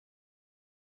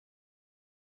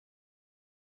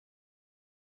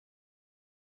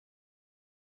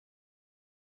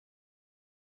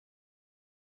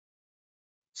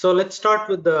So let's start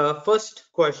with the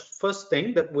first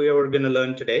thing that we are going to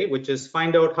learn today, which is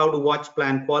find out how to watch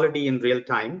plant quality in real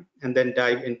time, and then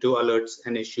dive into alerts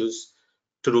and issues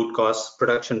to root cause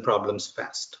production problems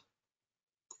fast.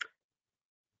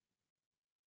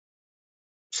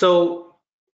 So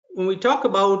when we talk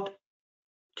about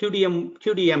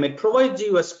QDM, it provides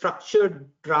you a structured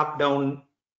top-down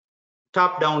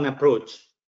approach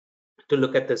to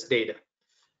look at this data.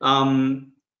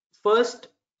 First,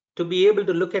 to be able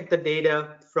to look at the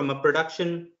data from a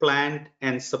production, plant,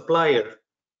 and supplier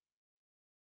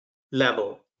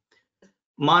level,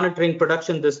 monitoring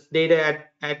production, this data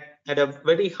at a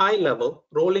very high level,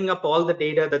 rolling up all the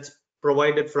data that's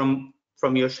provided from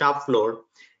your shop floor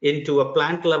into a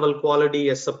plant level quality,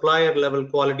 a supplier level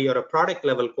quality, or a product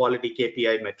level quality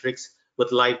KPI metrics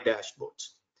with live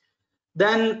dashboards.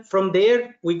 Then from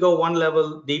there, we go one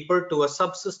level deeper to a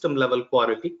subsystem level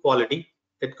quality.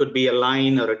 It could be a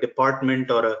line or a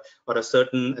department or a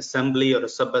certain assembly or a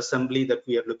sub-assembly that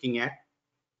we are looking at.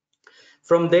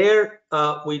 From there,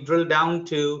 we drill down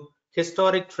to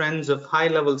historic trends of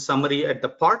high-level summary at the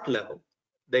part level,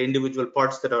 the individual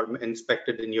parts that are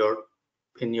inspected in your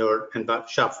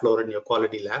shop floor and your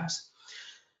quality labs.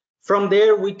 From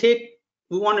there, we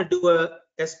want to do a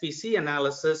SPC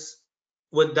analysis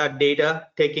with that data,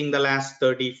 taking the last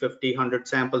 30, 50, 100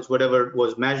 samples, whatever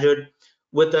was measured,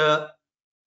 with a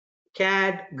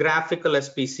CAD graphical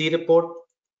SPC report,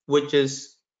 which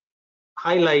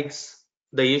highlights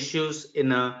the issues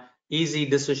in a easy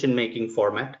decision-making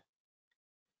format.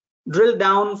 Drill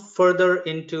down further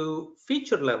into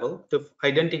feature level to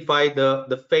identify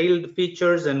the failed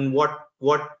features and what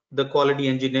the quality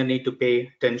engineer need to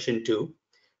pay attention to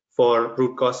for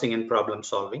root causing and problem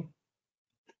solving,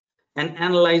 and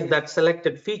analyze that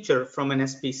selected feature from an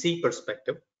SPC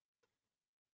perspective.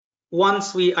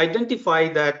 Once we identify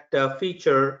that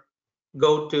feature,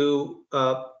 go to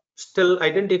still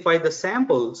identify the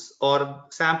samples or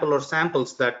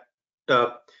samples that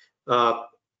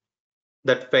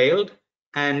that failed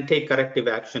and take corrective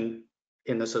action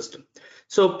in the system.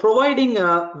 So providing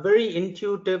a very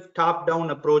intuitive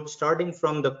top-down approach, starting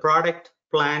from the product,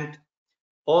 plant,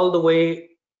 all the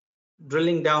way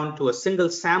drilling down to a single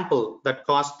sample that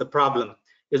caused the problem,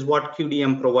 is what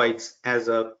QDM provides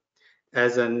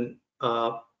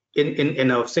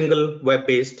in a single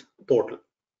web-based portal.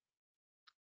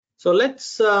 So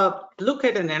let's look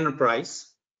at an enterprise,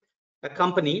 a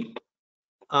company,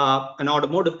 an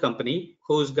automotive company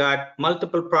who's got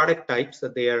multiple product types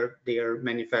that they are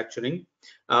manufacturing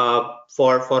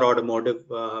for automotive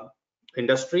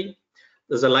industry.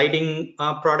 There's a lighting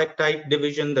product type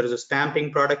division, there is a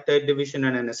stamping product type division,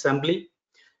 and an assembly.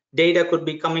 Data could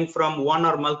be coming from one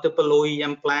or multiple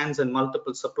OEM plans and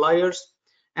multiple suppliers,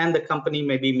 and the company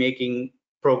may be making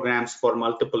programs for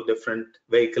multiple different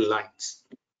vehicle lines.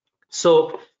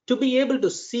 So to be able to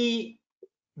see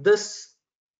this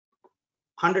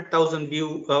 100,000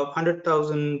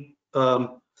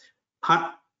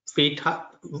 feet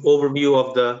overview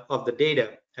of the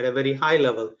data at a very high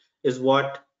level is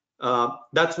what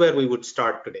that's where we would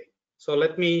start today. So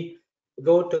let me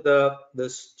go to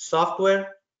this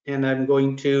software, and I'm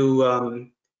going to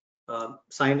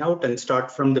sign out and start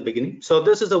from the beginning. So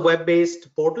this is a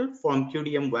web-based portal from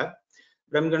QDM Web.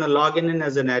 I'm going to log in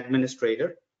as an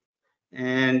administrator,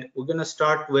 and we're going to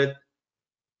start with,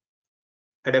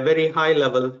 at a very high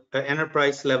level, an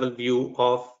enterprise level view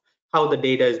of how the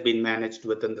data is being managed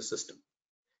within the system.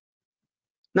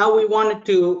 Now we wanted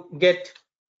to get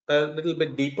a little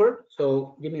bit deeper,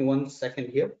 so give me 1 second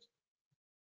here.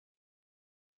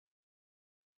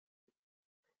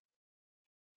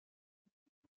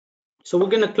 So we're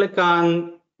going to click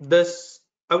on this.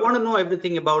 I want to know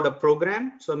everything about a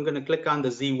program, so I'm going to click on the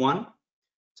Z1.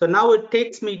 So now it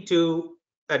takes me to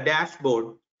a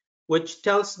dashboard which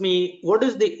tells me what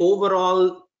is the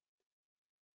overall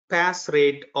pass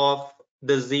rate of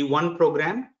the Z1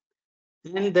 program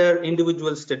and their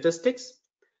individual statistics,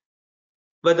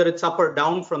 whether it's up or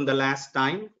down from the last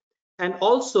time, and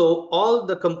also all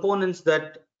the components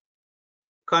that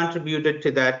contributed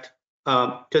to that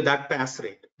pass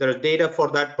rate. There is data for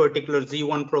that particular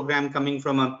Z1 program coming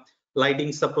from a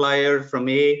lighting supplier from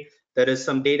A. There is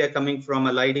some data coming from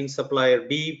a lighting supplier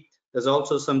B. There's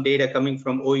also some data coming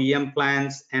from OEM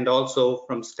plants and also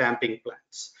from stamping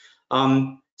plants.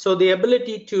 So the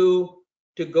ability to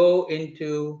go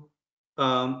into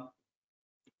to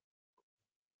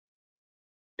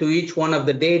each one of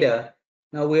the data.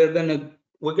 Now we're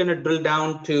gonna drill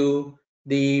down to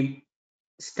the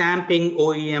stamping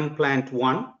OEM plant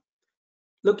 1.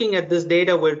 Looking at this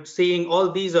data, we're seeing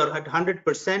all these are at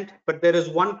 100%, but there is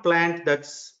one plant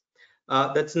that's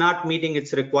that's not meeting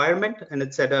its requirement, and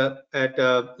it's at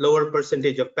a lower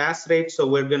percentage of pass rate. So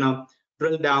we're going to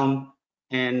drill down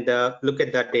and look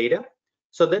at that data.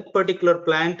 So that particular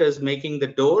plant is making the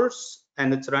doors,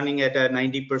 and it's running at a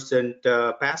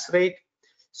 90% pass rate.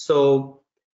 So,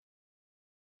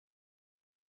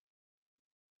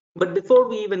 but before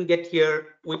we even get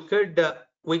here, we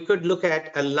could look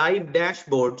at a live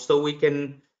dashboard so we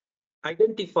can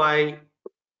identify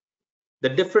the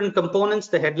different components,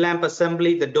 the headlamp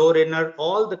assembly, the door inner,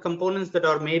 all the components that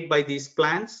are made by these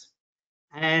plants,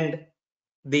 and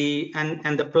the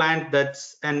plant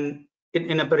that's in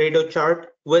a Pareto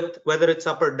chart with whether it's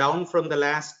up or down from the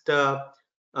last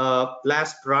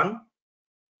run.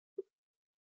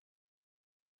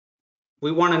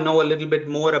 We want to know a little bit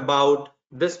more about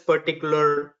this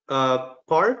particular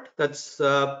part that's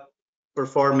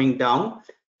performing down.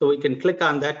 So we can click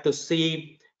on that to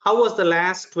see how was the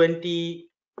last 20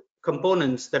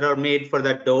 components that are made for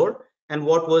that door, and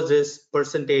what was his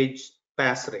percentage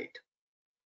pass rate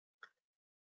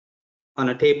on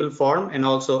a table form and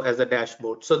also as a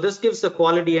dashboard. So this gives the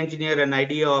quality engineer an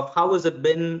idea of how has it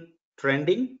been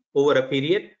trending over a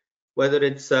period, whether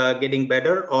it's getting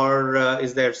better or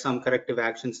is there some corrective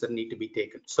actions that need to be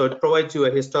taken. So it provides you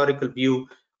a historical view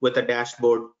with a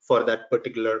dashboard for that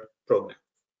particular program.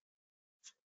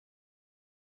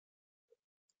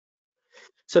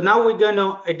 So now we're going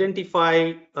to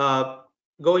identify,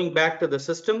 going back to the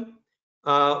system,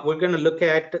 we're going to look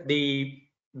at the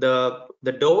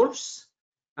doors.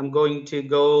 I'm going to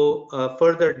go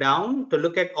further down to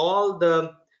look at all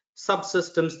the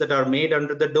subsystems that are made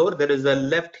under the door. There is a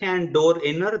left-hand door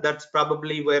inner. That's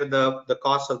probably where the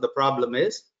cause of the problem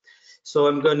is. So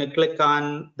I'm going to click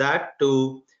on that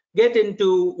to get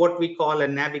into what we call a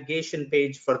navigation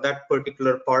page for that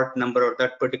particular part number or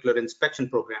that particular inspection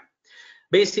program.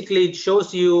 Basically, it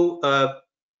shows you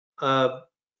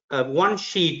one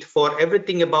sheet for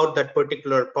everything about that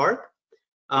particular part.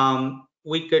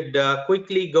 We could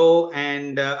quickly go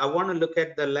and I want to look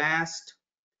at the last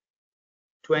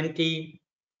 20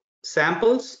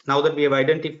 samples. Now that we have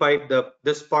identified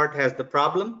this part has the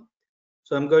problem.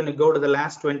 So I'm going to go to the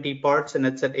last 20 parts, and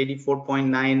it's at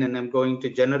 84.9, and I'm going to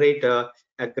generate a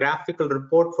graphical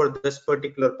report for this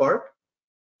particular part.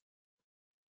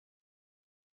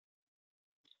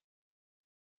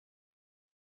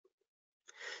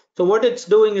 So what it's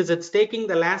doing is it's taking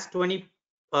the last 20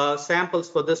 samples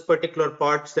for this particular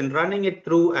parts and running it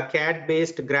through a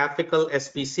CAD-based graphical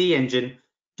SPC engine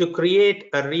to create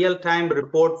a real-time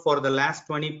report for the last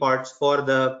 20 parts for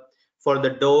the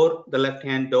door, the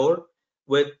left-hand door,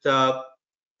 with a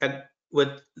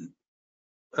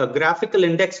graphical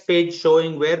index page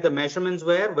showing where the measurements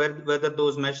were, whether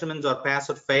those measurements are pass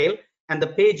or fail, and the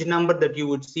page number that you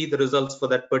would see the results for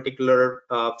that particular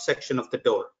section of the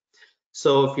door.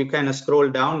 So if you kind of scroll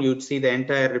down, you'd see the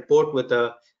entire report with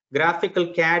a graphical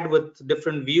CAD with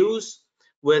different views,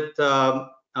 with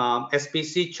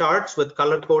SPC charts, with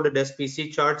color-coded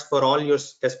SPC charts for all your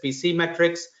SPC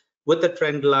metrics, with a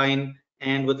trend line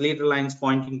and with leader lines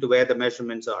pointing to where the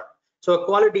measurements are. So a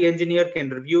quality engineer can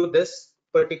review this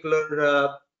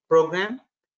particular program,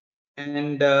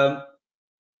 and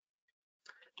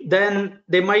then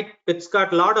it's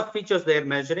got a lot of features they're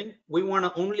measuring. We want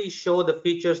to only show the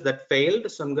features that failed.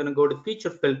 So I'm going to go to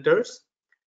feature filters,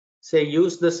 say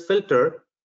use this filter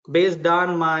based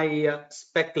on my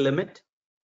spec limit.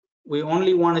 We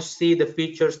only want to see the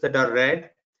features that are red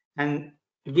and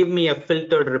give me a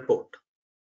filtered report.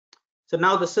 So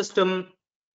now the system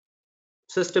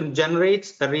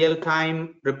generates a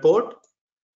real-time report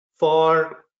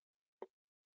for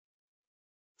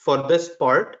this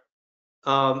part.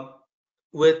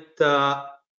 With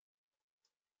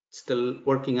still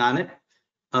working on it.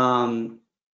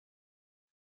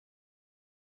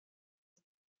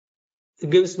 It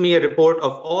gives me a report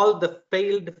of all the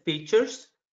failed features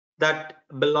that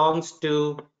belongs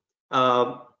to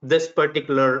this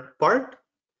particular part.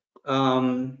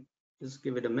 Just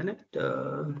give it a minute.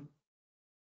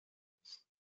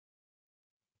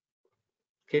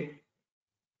 Okay.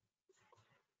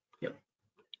 Yep.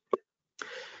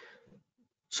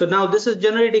 So now this is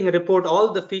generating a report,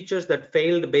 all the features that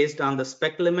failed based on the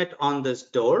spec limit on this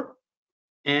door.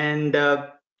 And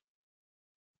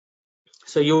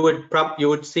so you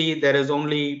would see there is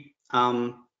only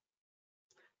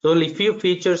few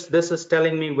features. This is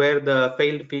telling me where the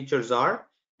failed features are,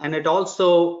 and it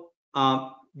also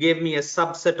gave me a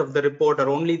subset of the report or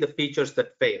only the features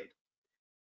that failed.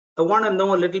 I want to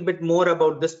know a little bit more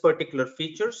about this particular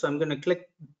feature, so I'm going to click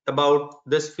about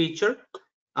this feature,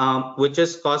 which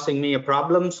is causing me a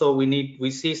problem. So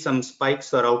we see some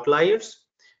spikes or outliers,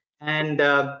 and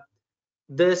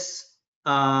this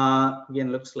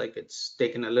again looks like it's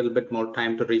taken a little bit more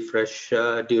time to refresh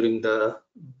during the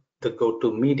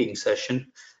go-to meeting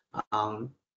session,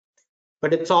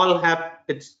 but it's all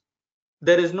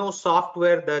there is no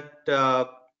software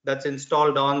that's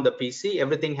installed on the PC.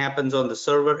 Everything happens on the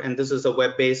server, and this is a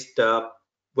web-based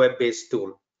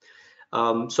tool.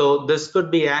 So this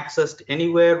could be accessed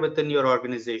anywhere within your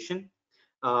organization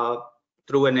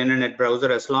through an internet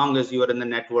browser, as long as you are in the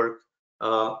network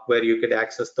where you could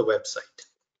access the website.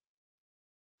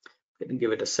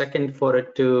 Give it a second for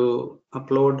it to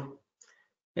upload.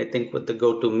 I think with the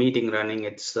go-to meeting running,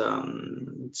 it's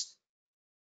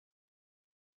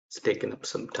taken up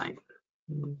some time.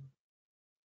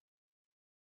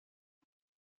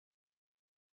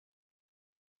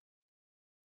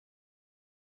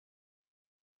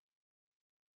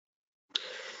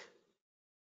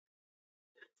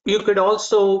 You could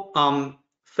also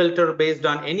filter based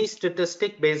on any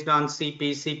statistic, based on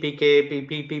CP, CPK,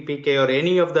 PPK, or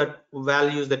any of the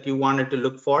values that you wanted to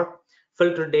look for.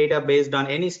 Filter data based on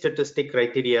any statistic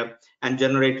criteria and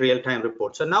generate real-time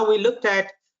reports. So now we looked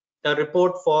at a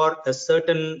report for a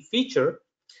certain feature,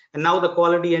 and now the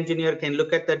quality engineer can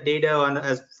look at that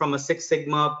data from a Six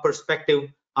Sigma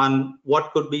perspective on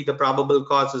what could be the probable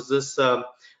causes. This there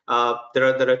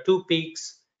are two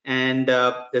peaks, and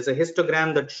there's a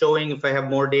histogram that's showing if I have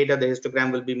more data, the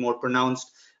histogram will be more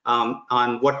pronounced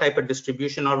on what type of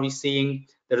distribution are we seeing.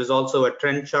 There is also a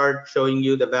trend chart showing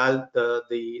you the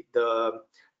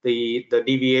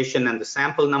deviation and the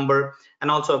sample number,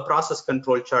 and also a process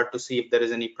control chart to see if there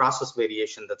is any process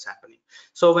variation that's happening.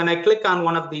 So when I click on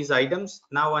one of these items,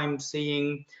 now I'm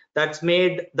seeing that's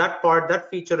made, that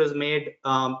feature is made,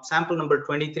 sample number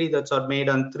 23, that's made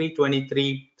on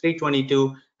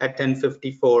 3/23/3/22 at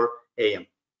 10:54 a.m.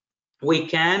 We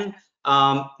can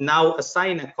now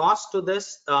assign a cost to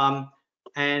this,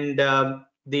 and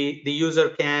the user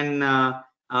can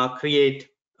create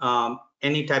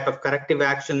any type of corrective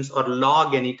actions or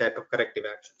log any type of corrective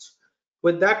actions.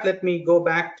 With that, let me go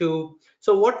back to,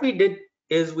 so what we did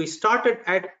is we started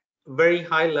at very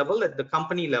high level, at the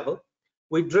company level.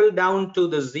 We drilled down to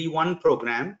the Z1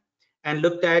 program and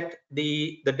looked at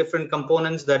the different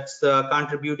components that's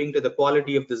contributing to the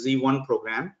quality of the Z1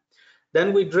 program.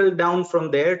 Then we drilled down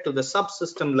from there to the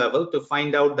subsystem level to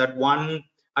find out that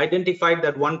identified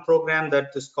that one program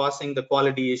that is causing the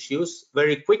quality issues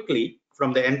very quickly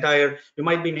from the entire. You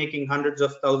might be making hundreds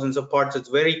of thousands of parts. It's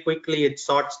very quickly, it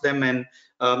sorts them and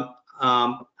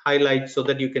highlights so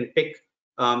that you can pick,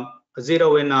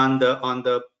 zero in on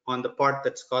the part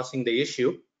that's causing the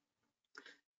issue.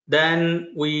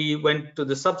 Then we went to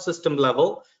the subsystem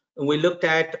level, and we looked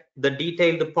at the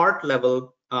detailed part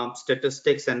level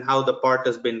statistics and how the part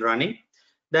has been running.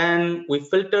 Then we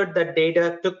filtered that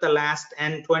data, took the last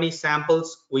 20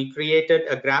 samples. We created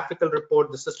a graphical report.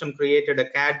 The system created a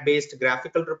CAD-based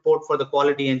graphical report for the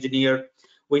quality engineer.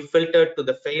 We filtered to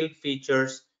the failed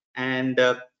features and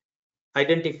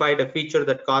identified a feature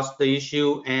that caused the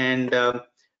issue, and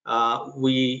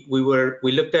we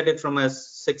looked at it from a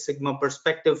Six Sigma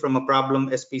perspective, from a problem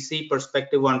SPC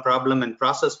perspective on problem and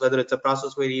process, whether it's a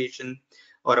process variation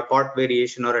or a part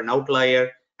variation or an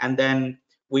outlier. And then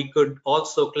we could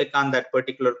also click on that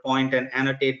particular point and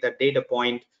annotate that data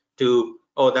point to,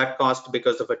 oh, that caused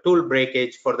because of a tool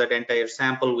breakage for that entire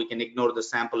sample. We can ignore the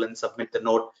sample and submit the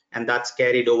note, and that's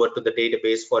carried over to the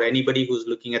database for anybody who's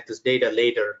looking at this data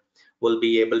later will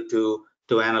be able to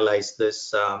analyze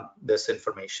this this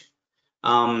information.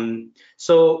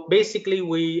 So basically,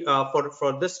 we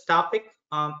for this topic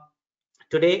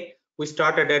today, we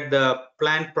started at the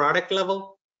plant product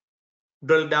level,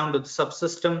 drilled down to the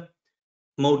subsystem,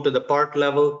 moved to the part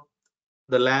level,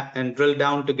 and drill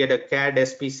down to get a CAD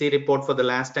SPC report for the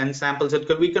last 10 samples.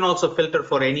 We can also filter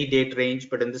for any date range,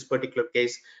 but in this particular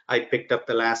case, I picked up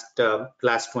the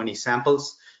last 20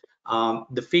 samples.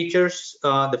 The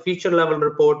feature level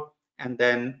report, and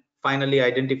then finally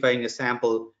identifying a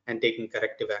sample and taking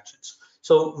corrective actions.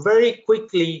 So very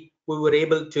quickly, we were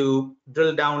able to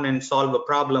drill down and solve a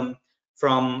problem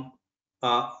from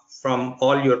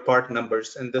all your part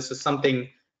numbers, and this is something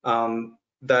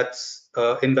that's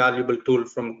an invaluable tool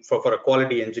for a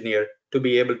quality engineer to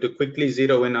be able to quickly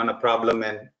zero in on a problem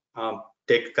and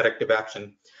take corrective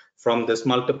action from this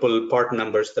multiple part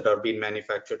numbers that are being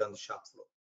manufactured on the shop floor.